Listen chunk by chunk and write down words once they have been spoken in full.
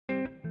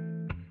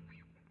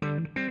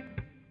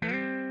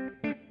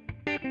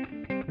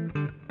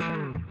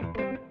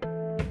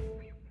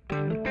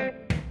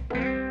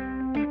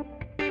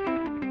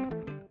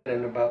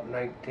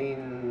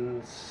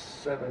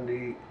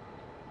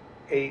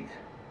1978,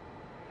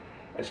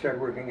 I started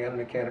working on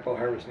mechanical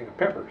harvesting of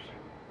peppers.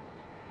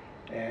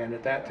 And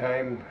at that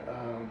time,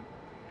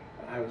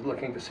 I was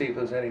looking to see if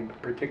there was any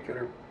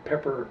particular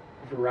pepper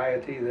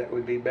variety that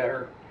would be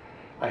better.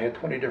 I had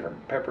 20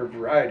 different pepper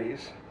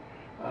varieties,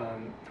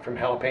 from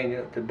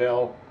jalapeno to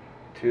bell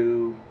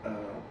to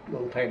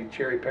little tiny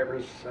cherry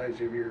peppers the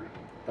size of your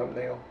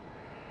thumbnail.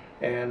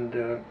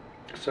 And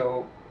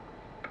so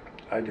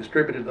I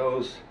distributed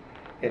those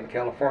in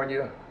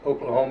California,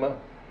 Oklahoma,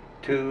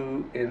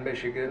 2 in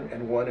Michigan,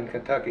 and 1 in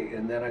Kentucky.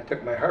 And then I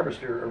took my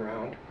harvester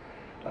around,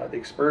 the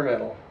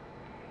experimental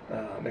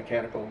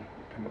mechanical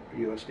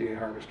USDA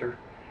harvester,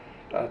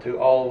 to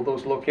all of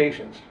those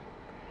locations.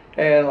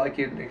 And like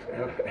you'd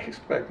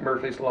expect,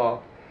 Murphy's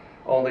Law,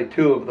 only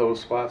 2 of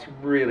those spots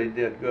really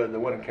did good. The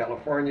one in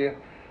California,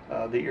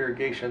 the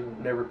irrigation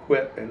never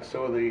quit, and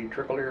so the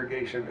trickle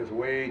irrigation is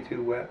way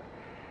too wet.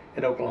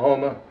 In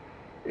Oklahoma,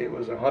 it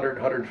was 100,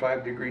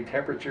 105 degree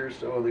temperatures,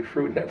 so the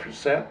fruit never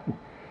set.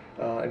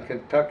 In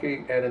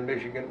Kentucky and in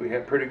Michigan, we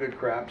had pretty good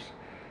crops,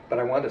 but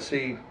I wanted to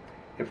see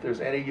if there's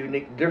any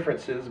unique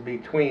differences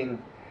between,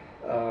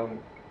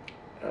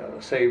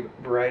 say,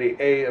 variety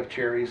A of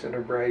cherries and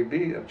a variety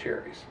B of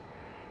cherries.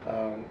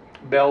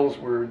 Bells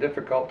were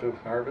difficult to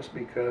harvest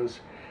because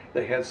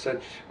they had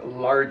such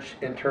large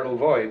internal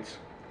voids.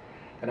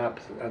 And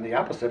on the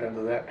opposite end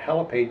of that,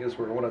 jalapenos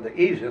were one of the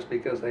easiest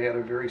because they had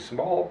a very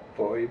small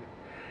void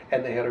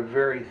and they had a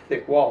very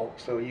thick wall,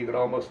 so you could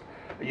almost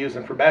use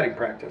them for batting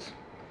practice.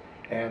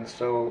 And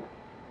so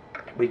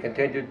we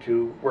continued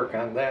to work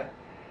on that.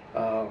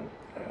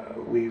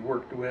 We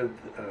worked with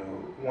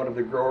one of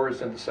the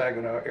growers in the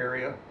Saginaw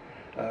area,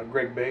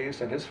 Greg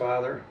Bays and his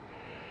father,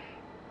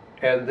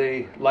 and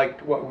they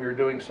liked what we were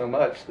doing so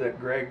much that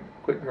Greg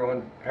quit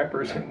growing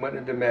peppers and went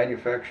into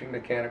manufacturing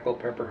mechanical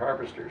pepper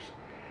harvesters.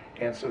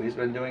 And so he's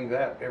been doing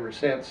that ever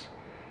since.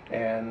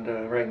 And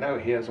right now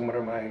he has one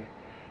of my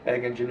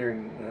ag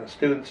engineering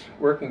students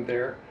working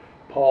there,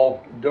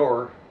 Paul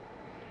Dorr.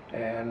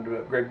 And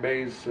Greg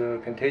Bays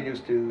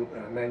continues to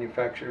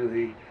manufacture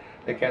the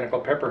mechanical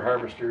pepper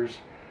harvesters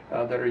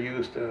that are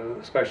used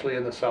especially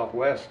in the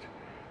Southwest.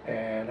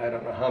 And I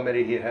don't know how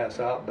many he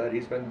has out, but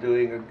he's been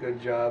doing a good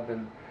job.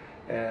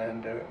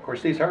 And of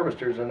course, these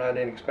harvesters are not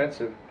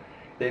inexpensive.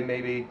 They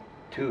may be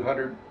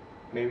 200,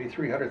 maybe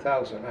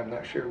 300,000. I'm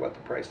not sure what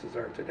the prices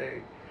are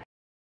today.